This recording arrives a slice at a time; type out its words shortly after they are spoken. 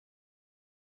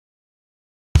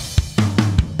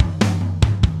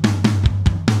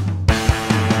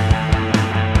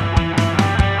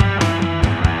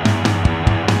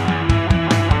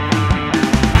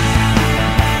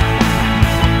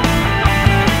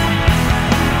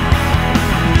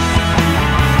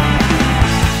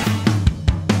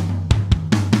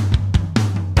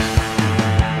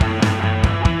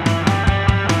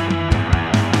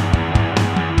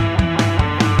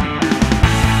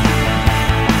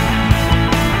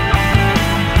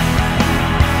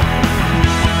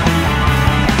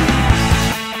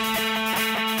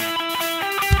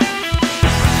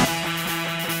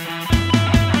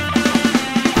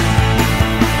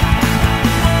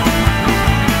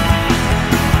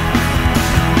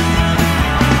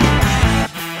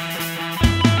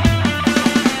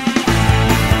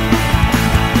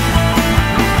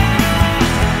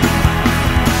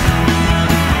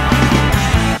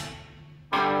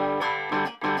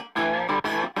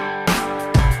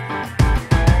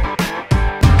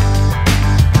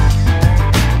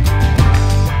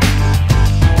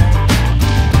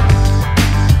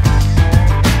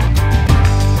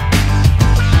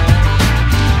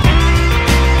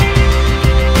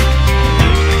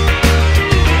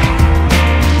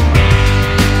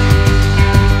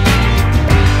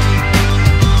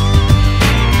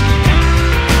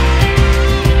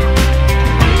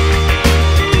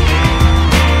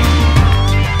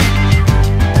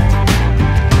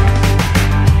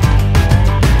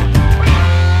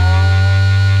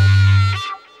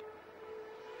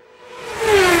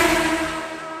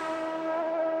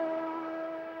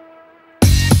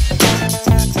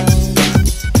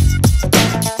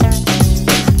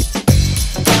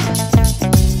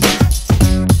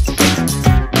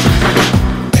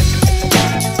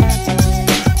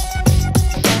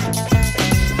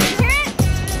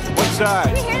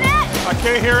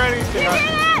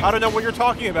I don't know what you're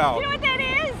talking about. You know what that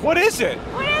is? What is it?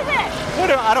 What is it?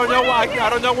 I don't know. I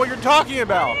don't know what you're talking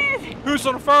about. What is it? Who's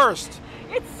on first?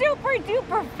 It's super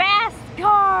duper fast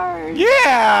cars.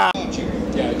 Yeah!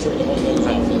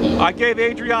 I gave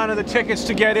Adriana the tickets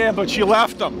to get in, but she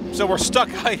left them. So we're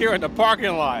stuck out here in the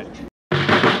parking lot.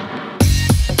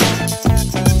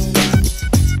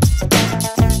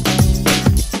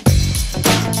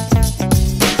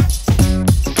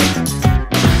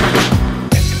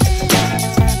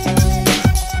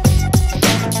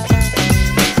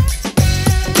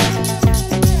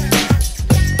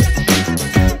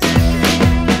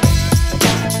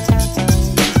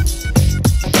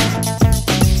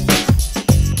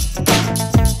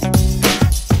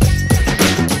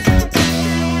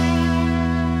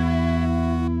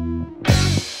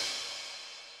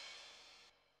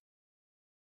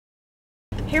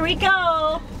 Here we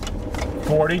go.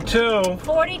 42.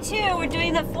 42. We're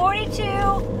doing the 40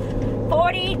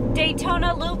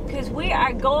 Daytona loop because we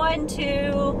are going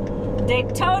to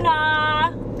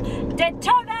Daytona.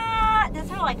 Daytona! That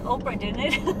sounded like Oprah, didn't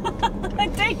it?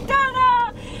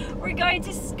 Daytona! We're going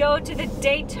to go to the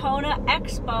Daytona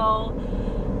Expo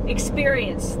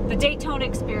experience. The Daytona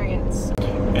experience.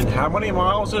 And how many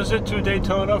miles is it to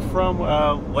Daytona from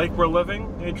Lake Weir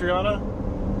Living, Adriana?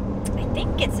 I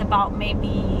think it's about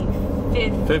maybe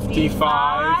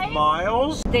 55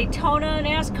 miles. Daytona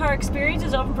NASCAR experience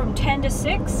is open from 10 to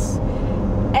 6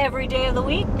 every day of the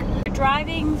week. We're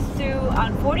driving through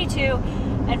on 42,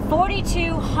 and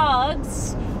 42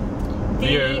 hugs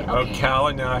the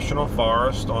Ocala National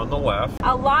Forest on the left.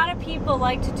 A lot of people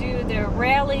like to do their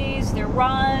rallies, their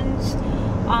runs,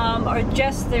 or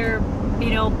just their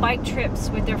bike trips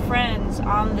with their friends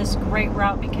on this great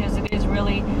route because it is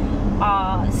really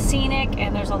scenic,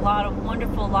 and there's a lot of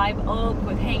wonderful live oak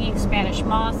with hanging Spanish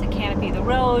moss that canopy the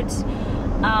roads,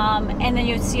 and then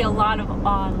you'd see a lot of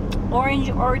orange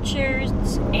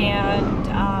orchards and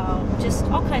just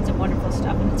all kinds of wonderful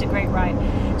stuff, and it's a great ride.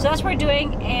 So that's what we're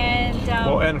doing. And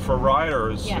well, and for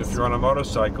riders, yes. If you're on a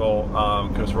motorcycle,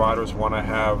 because riders want to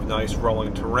have nice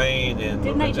rolling terrain and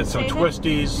some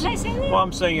twisties. Did I say that? Well,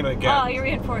 I'm saying it again. Oh, you're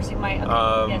reinforcing my.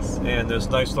 Okay. Yes. And there's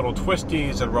nice little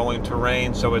twisties and rolling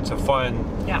terrain, so it's a fun.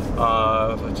 Yeah.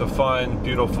 It's a fun,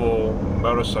 beautiful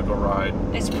motorcycle ride.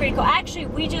 It's pretty cool. Actually,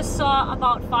 we just saw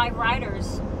about 5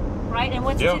 riders. Right, and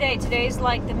what's today? Today's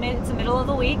like it's the middle of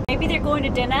the week. Maybe they're going to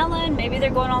Den Ellen, maybe they're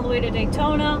going all the way to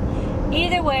Daytona.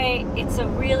 Either way, it's a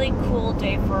really cool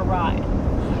day for a ride.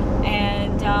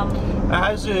 And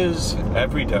as is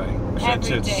every day, since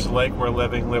it's Lake Weir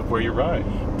Living, live where you ride.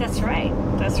 That's right.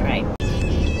 That's right.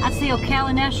 That's the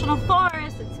Ocala National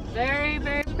Forest. It's very,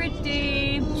 very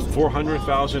pretty. It's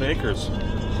 400,000 acres.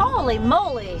 Holy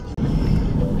moly!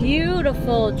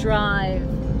 Beautiful drive.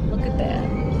 Look at that.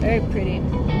 Very pretty.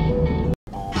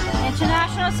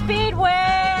 International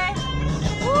Speedway!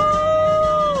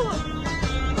 Woo!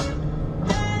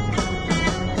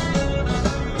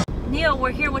 Neil,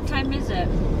 we're here. What time is it?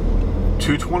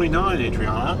 2:29,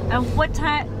 Adriana. And what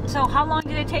time? So how long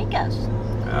did it take us?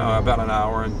 About an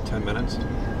hour and 10 minutes.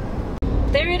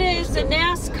 There it is, the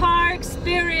NASCAR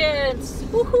experience.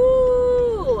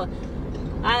 Woohoo!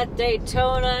 At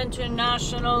Daytona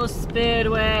International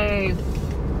Speedway.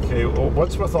 Okay, well,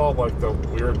 what's with all like the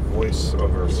weird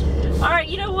voiceovers? All right,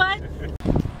 you know what?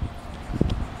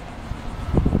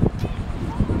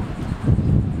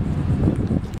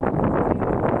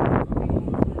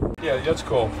 Yeah, that's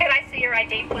cool. Can I see your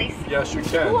ID, please? Yes, you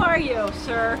can. Who are you,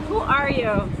 sir? Who are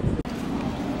you?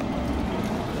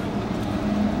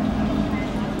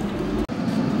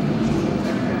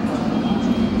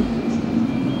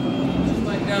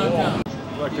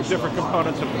 Like the different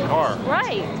components of the car.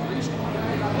 Right.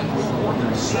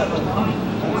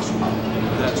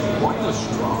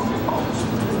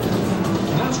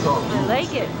 I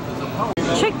like it.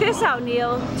 Check this out,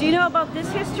 Neil. Do you know about this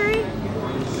history?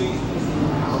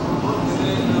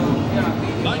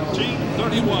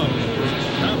 1931.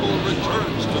 Campbell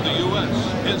returns to the U.S.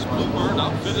 His Bluebird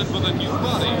outfitted with a new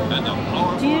body and a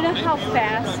powerful. Do you know how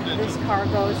fast this car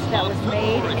goes that was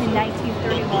made in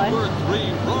 1931? Bluebird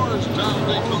 3 roars down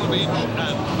Daytona Beach and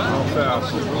back. How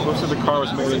fast? Most of the car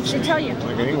was made in I tell you.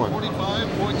 like anyone.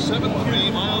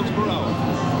 45.73 miles per hour.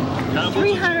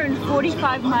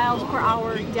 345 miles per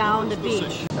hour down the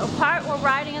beach. So part we're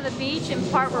riding on the beach and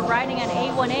part we're riding on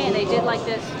A1A, and they did like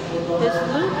this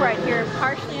loop right here,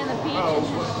 partially on the beach. Oh.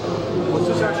 Was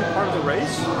this actually part of the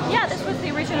race? Yeah, this was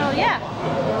the original. Yeah,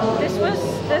 this was.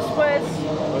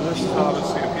 Well, this is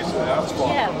obviously a piece of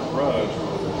asphalt on the road.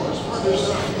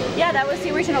 Yeah, that was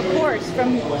the original course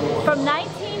from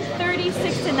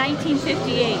 1936 to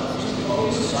 1958.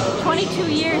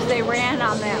 22 years they ran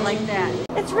on that like that.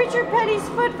 It's Richard Petty's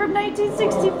foot from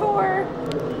 1964.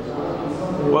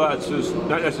 Well, that's just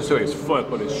not necessarily his foot,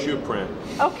 but his shoe print.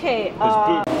 Okay. His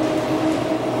boot.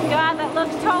 God, that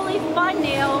looks totally fun,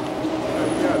 Neil.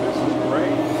 Yeah, this is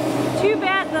great. Too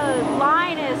bad the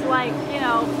line is like, you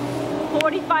know,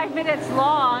 45 minutes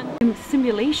long.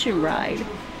 Simulation ride.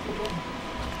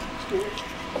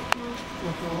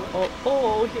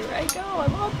 Oh, here I go.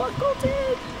 I'm all buckled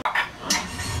in.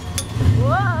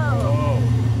 Whoa.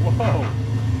 Whoa.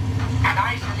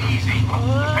 Nice and easy.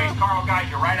 The space car will guide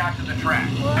you right out to the track.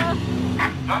 Whoa.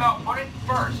 No, put it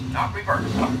first, not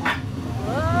reverse.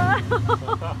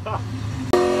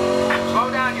 Slow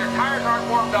down, your tires aren't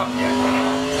warmed up yet.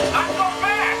 Not so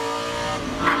fast!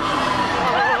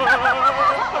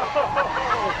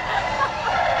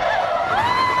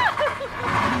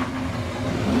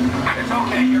 It's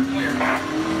okay, you're clear.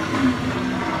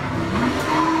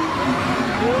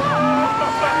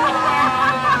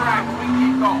 Alright, we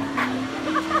keep going.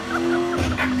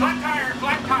 Flat tire,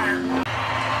 flat tire.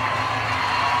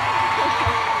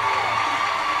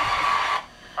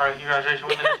 Alright, congratulations,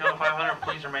 with the Daytona 500.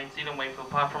 Please remain seated and wait for the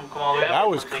platform to come all the way up. That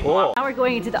was cool. Now we're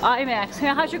going into the IMAX.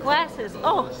 How's your glasses?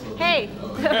 Oh, hey.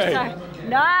 Hey. Sorry.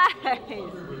 Nice.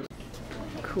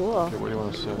 Cool. Okay, where do you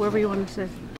want to sit? Wherever you want to sit.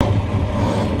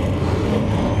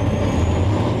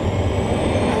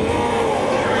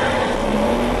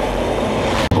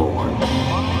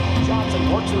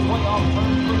 Johnson works his way off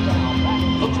turn 3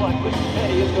 now. Looks like Richard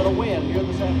Petty is going to win here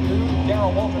this afternoon.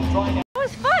 Darrell Walton trying to... That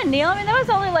was fun, Neil. I mean, that was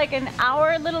only like an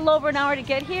hour, a little over an hour to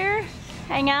get here,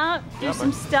 hang out, do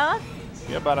some stuff.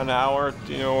 Yeah, about an hour,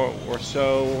 you know, or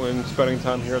so, and spending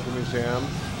time here at the museum.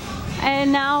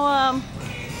 And now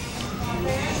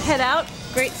head out,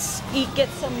 get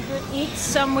some good eats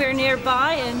somewhere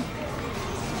nearby, and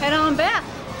head on back.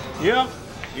 Yeah,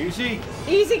 easy.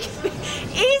 Easy,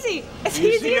 easy, as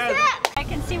easy as that. I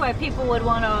can see why people would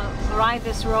want to ride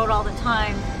this road all the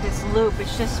time, this loop.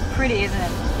 It's just pretty, isn't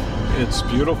it? It's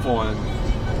beautiful, and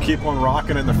keep on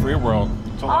rocking in the free world.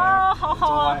 That's all, that's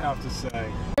all I have to say.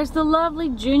 There's the lovely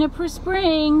Juniper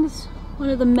Springs, one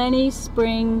of the many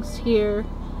springs here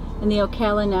in the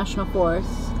Ocala National Forest.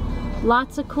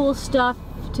 Lots of cool stuff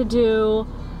to do.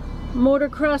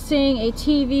 Motocrossing,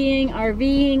 ATVing,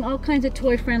 RVing, all kinds of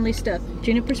toy-friendly stuff.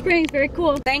 Juniper Springs, very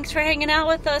cool. Thanks for hanging out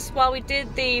with us while we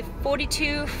did the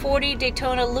 4240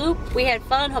 Daytona loop. We had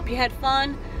fun, hope you had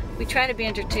fun. We try to be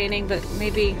entertaining, but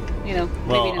maybe, you know,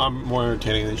 Well, maybe not. I'm more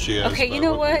entertaining than she is. Okay, you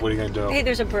know what? What are you gonna do? Hey,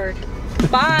 there's a bird.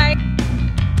 Bye!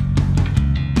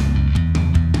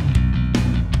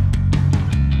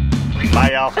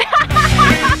 Bye, y'all.